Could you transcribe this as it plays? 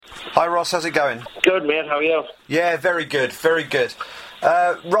Hi Ross, how's it going? Good, mate. How are you? Yeah, very good, very good.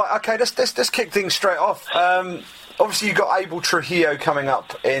 Right, okay, let's kick things straight off. Obviously, you've got Abel Trujillo coming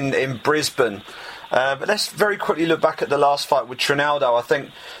up in Brisbane. But let's very quickly look back at the last fight with Trinaldo. I think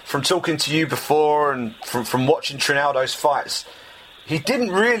from talking to you before and from watching Trinaldo's fights, he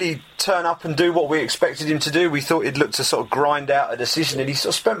didn't really turn up and do what we expected him to do. We thought he'd look to sort of grind out a decision, and he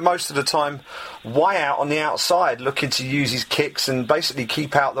sort of spent most of the time way out on the outside, looking to use his kicks and basically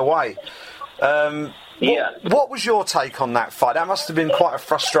keep out the way. What was your take on that fight? That must have been quite a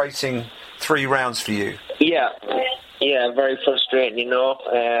frustrating 3 rounds for you. Yeah, very frustrating, you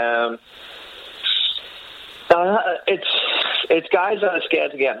know. It's guys that are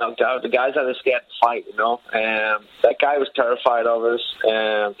scared to get knocked out. The guys that are scared to fight, you know. That guy was terrified of us.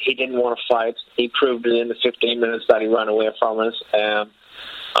 He didn't want to fight. He proved it in the 15 minutes that he ran away from us.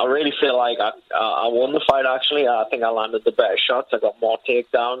 I really feel like I won the fight, actually. I think I landed the better shots. I got more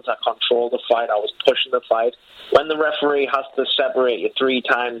takedowns. I controlled the fight. I was pushing the fight. When the referee has to separate you 3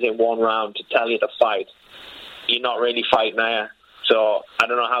 times in 1 round to tell you to fight, you're not really fighting there. So I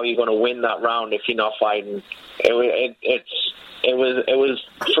don't know how you're going to win that round if you're not fighting. It was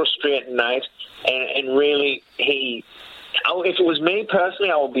frustrating night, and really if it was me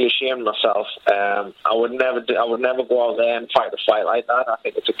personally, I would be ashamed of myself. I would never go out there and fight a fight like that. I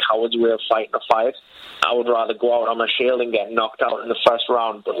think it's a coward's way of fighting a fight. I would rather go out on my shield and get knocked out in the first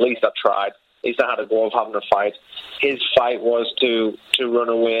round, but at least I tried. At least I had a go of having a fight. His fight was to run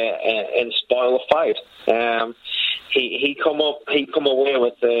away and spoil the fight. He come away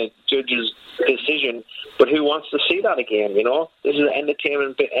with the judge's decision, but who wants to see that again? You know, this is an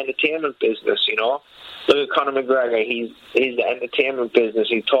entertainment business. You know, look at Conor McGregor. He's the entertainment business.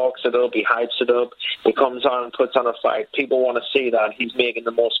 He talks it up. He hypes it up. He comes on and puts on a fight. People want to see that he's making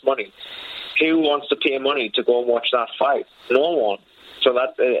the most money. Who wants to pay money to go and watch that fight? No one. So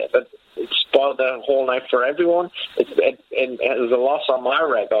that it spoiled the whole night for everyone. It was a loss on my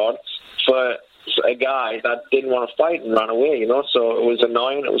record for a guy that didn't want to fight and ran away, you know. So it was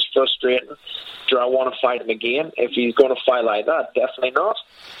annoying. It was frustrating. Do I want to fight him again? If he's going to fight like that, definitely not.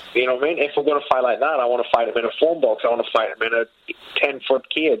 You know what I mean? If we're going to fight like that, I want to fight him in a phone box. I want to fight him in a 10-foot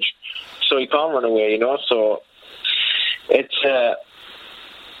cage, so he can't run away, you know. So it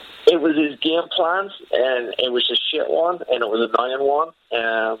was his game plan, and it was a shit one, and it was an annoying one.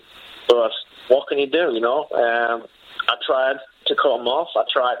 But what can you do, you know? I tried to cut him off. I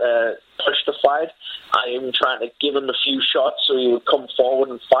tried to push the fight. I even tried to give him a few shots so he would come forward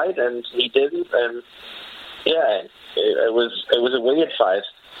and fight, and he didn't. And yeah, it was a weird fight.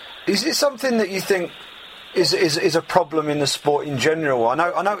 Is it something that you think is a problem in the sport in general? I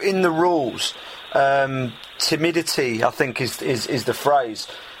know in the rules, timidity, I think is the phrase,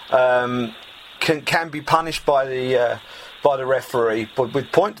 can be punished by the referee, but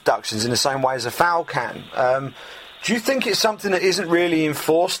with point deductions in the same way as a foul can. Do you think it's something that isn't really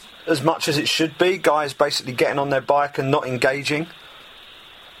enforced as much as it should be? Guys basically getting on their bike and not engaging?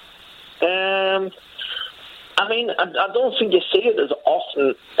 I mean, I don't think you see it as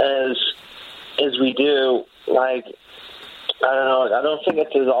often as we do. Like, I don't know. I don't think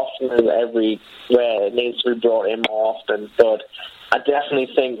it's as often as everywhere. It needs to be brought in more often. But I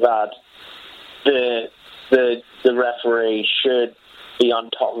definitely think that the referee should be on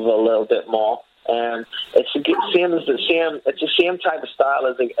top of it a little bit more. And it's the same type of style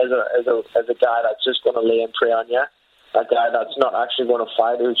as a guy that's just going to lay and pray on you. A guy that's not actually going to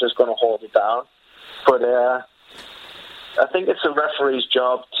fight, who's just going to hold you down. But I think it's the referee's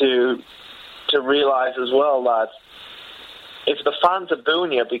job to realise as well that if the fans are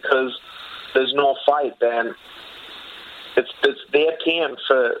booing you because there's no fight, then they're paying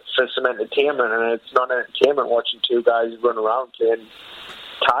for some entertainment, and it's not entertainment watching 2 guys run around playing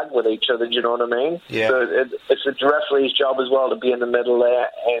tag with each other. Do you know what I mean? Yeah. So it's the referee's job as well to be in the middle there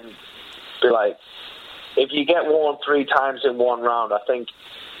and be like, if you get warned 3 times in 1 round, I think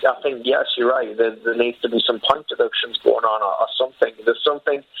yes, you're right. There needs to be some point deductions going on or something. There's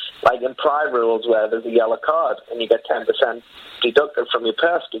something like in Pride rules where there's a yellow card and you get 10% deducted from your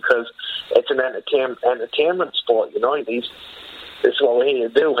purse because it's an entertainment sport. You know, this is what we're here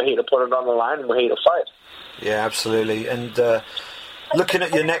to do. We're here to put it on the line, and we're here to fight. Yeah, absolutely. And looking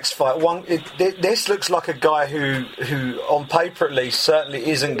at your next fight, this looks like a guy who, on paper at least, certainly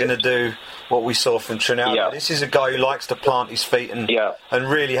isn't going to do what we saw from Trinaldo. Yeah. This is a guy who likes to plant his feet and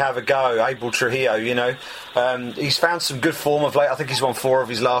really have a go. Abel Trujillo, you know, he's found some good form of late. I think he's won 4 of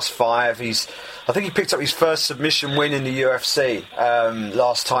his last 5. I think he picked up his first submission win in the UFC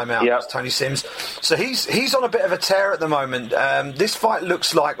last time out. Yep. Tony Sims. So he's on a bit of a tear at the moment. This fight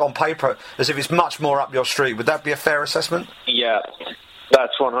looks like on paper as if it's much more up your street. Would that be a fair assessment? Yeah.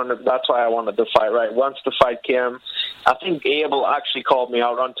 That's 100. That's why I wanted the fight. Right. Once the fight came, I think Abel actually called me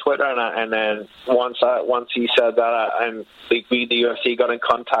out on Twitter, and then once he said that, and the UFC got in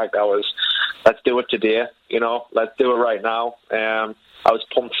contact, I was, let's do it today. Let's do it right now. I was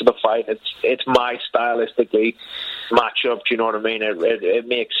pumped for the fight. It's my stylistically matchup. Do you know what I mean? It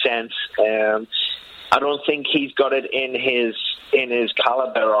makes sense. I don't think he's got it in his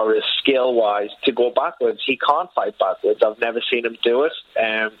caliber or his skill wise to go backwards. He can't fight backwards. I've never seen him do it.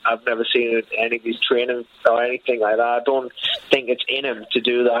 I've never seen it, any of his training or anything like that. I don't think it's in him to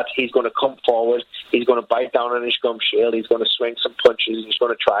do that. He's going to come forward. He's going to bite down on his gum shield. He's going to swing some punches. He's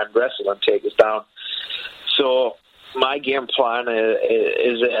going to try and wrestle and take us down. So my game plan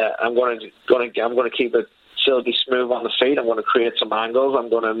is I'm going to keep it silky smooth on the feet. I'm going to create some angles. I'm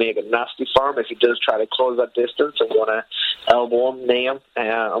going to make it nasty for him. If he does try to close that distance, I'm going to elbow him, knee him.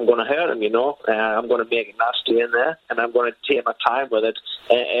 I'm going to hurt him, I'm going to make it nasty in there, and I'm going to take my time with it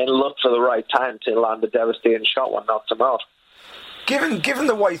and look for the right time to land a devastating shot when knocks him out. Given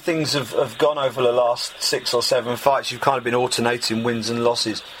the way things have gone over the last 6 or 7 fights, you've kind of been alternating wins and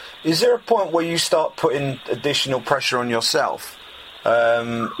losses. Is there a point where you start putting additional pressure on yourself?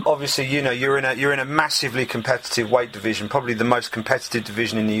 Obviously, you're in a massively competitive weight division, probably the most competitive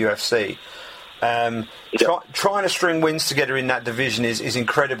division in the UFC. Trying to string wins together in that division is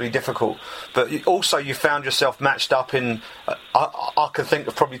incredibly difficult. But also, you found yourself matched up in. I can think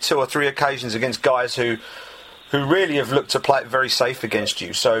of probably 2 or 3 occasions against guys who really have looked to play it very safe against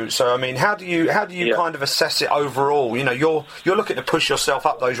you. So I mean, how do you kind of assess it overall? You're looking to push yourself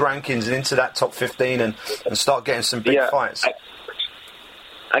up those rankings and into that top 15 and start getting some big fights.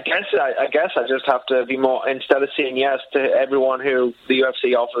 I guess I just have to be more, instead of saying yes to everyone who the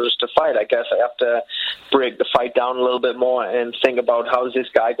UFC offers to fight, I guess I have to break the fight down a little bit more and think about, how is this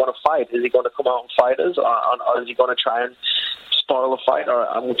guy going to fight? Is he going to come out and fight us, or is he going to try and spoil the fight? Or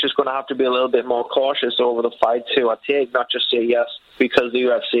I'm just going to have to be a little bit more cautious over the fights who I take, not just say yes because the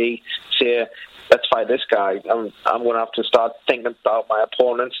UFC say, let's fight this guy. I'm going to have to start thinking about my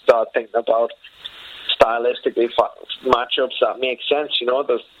opponents, start thinking about stylistically matchups that make sense.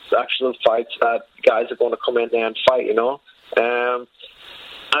 The actual fights that guys are going to come in there and fight. I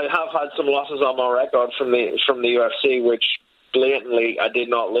have had some losses on my record from the UFC, which blatantly I did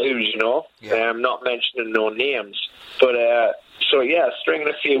not lose. Not mentioning no names, but stringing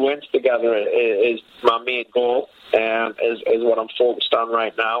a few wins together is my main goal. Is what I'm focused on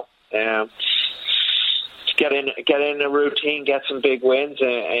right now. Get in a routine, get some big wins,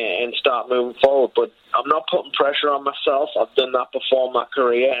 and start moving forward. But I'm not putting pressure on myself. I've done that before in my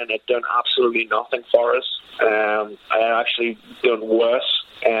career, and it done absolutely nothing for us. I actually done worse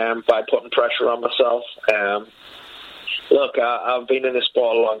by putting pressure on myself. Look, I've been in this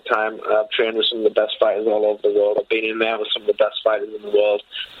sport a long time. I've trained with some of the best fighters all over the world. I've been in there with some of the best fighters in the world.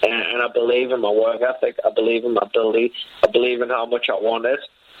 And I believe in my work ethic. I believe in my ability. I believe in how much I want it.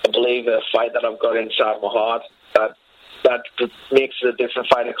 I believe a fight that I've got inside my heart that makes it a different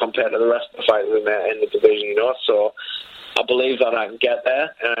fighter compared to the rest of the fighters in the division, So I believe that I can get there.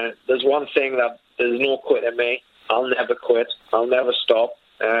 And there's one thing that there's no quit in me. I'll never quit. I'll never stop.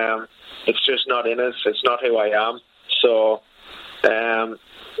 It's just not in us. It's not who I am. So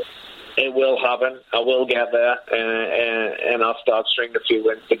it will happen. I will get there, and I'll start stringing a few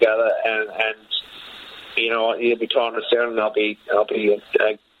wins together, and you'll be talking to Sarah, and I'll be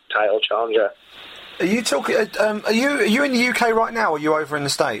a title challenger. Are you talking? Are you in the UK right now, or are you over in the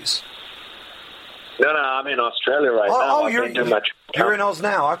States? No, I'm in Australia right now. Oh, you're in Oz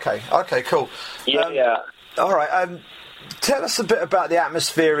now. Okay, cool. Yeah. All right. Tell us a bit about the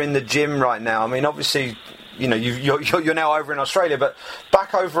atmosphere in the gym right now. I mean, obviously, you're now over in Australia, but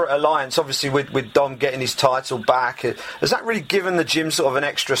back over at Alliance, obviously with Dom getting his title back, has that really given the gym sort of an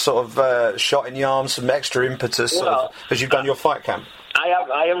extra sort of shot in the arm, some extra impetus as you've done your fight camp?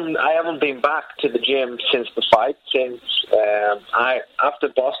 I haven't been back to the gym since the fight. After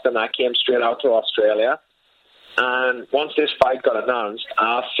Boston, I came straight out to Australia. And once this fight got announced,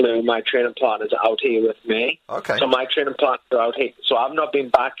 I flew my training partners out here with me. Okay. So my training partners are out here. So I've not been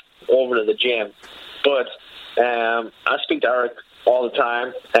back over to the gym. But I speak to Eric all the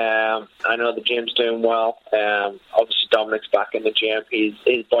time. I know the gym's doing well. Obviously, Dominic's back in the gym.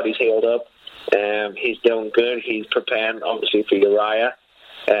 His body's healed up. He's doing good. He's preparing, obviously, for Uriah.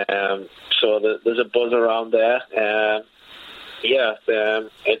 So there's a buzz around there.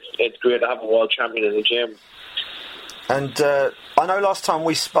 It's great to have a world champion in the gym. And I know last time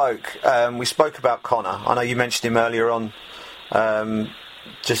we spoke about Conor. I know you mentioned him earlier on,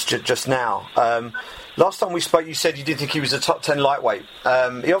 just now. Last time we spoke, you said you didn't think he was a top 10 lightweight.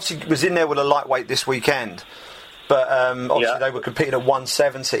 He obviously was in there with a lightweight this weekend. but obviously they were competing at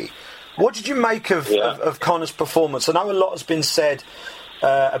 170. What did you make of Conor's performance? I know a lot has been said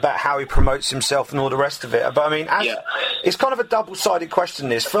about how he promotes himself and all the rest of it, but I mean, it's kind of a double-sided question.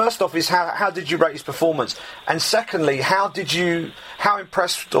 This first off is how did you rate his performance, and secondly, how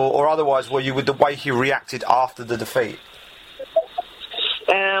impressed or otherwise were you with the way he reacted after the defeat?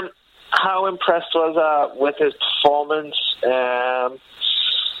 How impressed was I with his performance?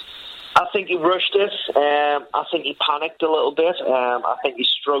 I think he rushed it. I think he panicked a little bit. I think he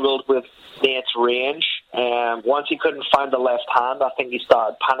struggled with Nate's range. Once he couldn't find the left hand, I think he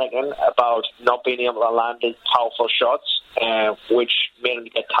started panicking about not being able to land his powerful shots, which made him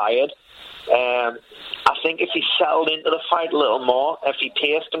get tired. I think if he settled into the fight a little more, if he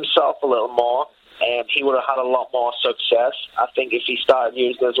paced himself a little more, he would have had a lot more success. I think if he started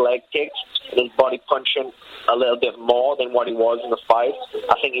using his leg kicks and his body punching a little bit more than what he was in the fight,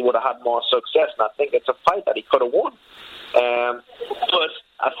 I think he would have had more success. And I think it's a fight that he could have won. But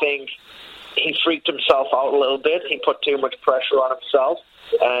I think he freaked himself out a little bit. He put too much pressure on himself,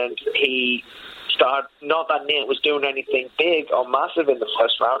 and he started. Not that Nate was doing anything big or massive in the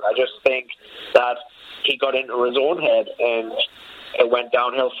first round. I just think that he got into his own head, and it went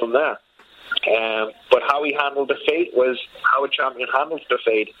downhill from there. But how he handled defeat was how a champion handles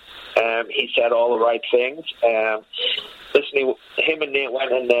defeat. He said all the right things. Listen, him and Nate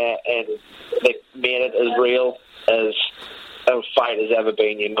went in there and they made it as real as a fight has ever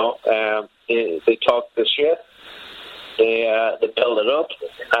been. You know, they talked the shit. They built it up,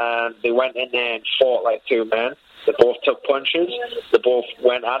 and they went in there and fought like two men. They both took punches. They both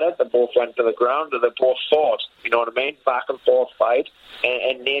went at it. They both went to the ground, and they both fought. You know what I mean? Back and forth fight,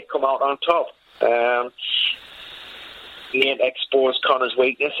 and Nate come out on top. Nate exposed Conor's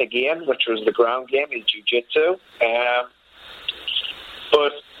weakness again, which was the ground game, his jiu-jitsu.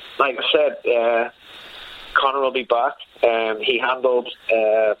 But like I said, Conor will be back. He handled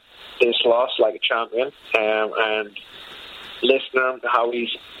this loss like a champion, and listening to how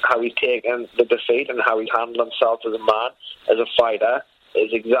he's taken the defeat and how he's handled himself as a man, as a fighter,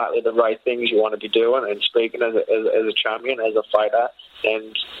 is exactly the right things you want to be doing, and speaking as a champion, as a fighter,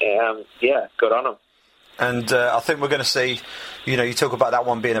 and good on him. And I think we're going to see, you talk about that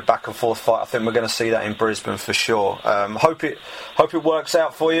one being a back and forth fight. I think we're going to see that in Brisbane for sure. Hope it works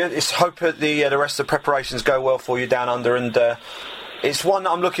out for you. Hope that the rest of the preparations go well for you down under, and it's one that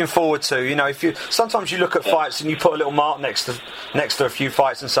I'm looking forward to. Sometimes you look at fights and you put a little mark next to a few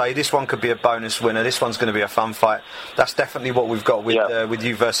fights and say this one could be a bonus winner. This one's going to be a fun fight. That's definitely what we've got with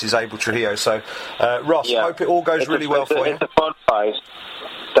you versus Abel Trujillo. So, Ross, I hope it all goes really well for you. It's a fun fight.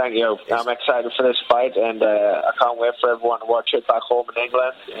 Thank you. I'm excited for this fight, and I can't wait for everyone to watch it back home in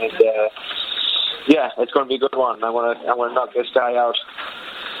England. And it's going to be a good one. I want to knock this guy out.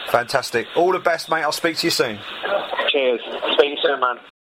 Fantastic. All the best, mate. I'll speak to you soon. Cheers. Speak to you soon, man.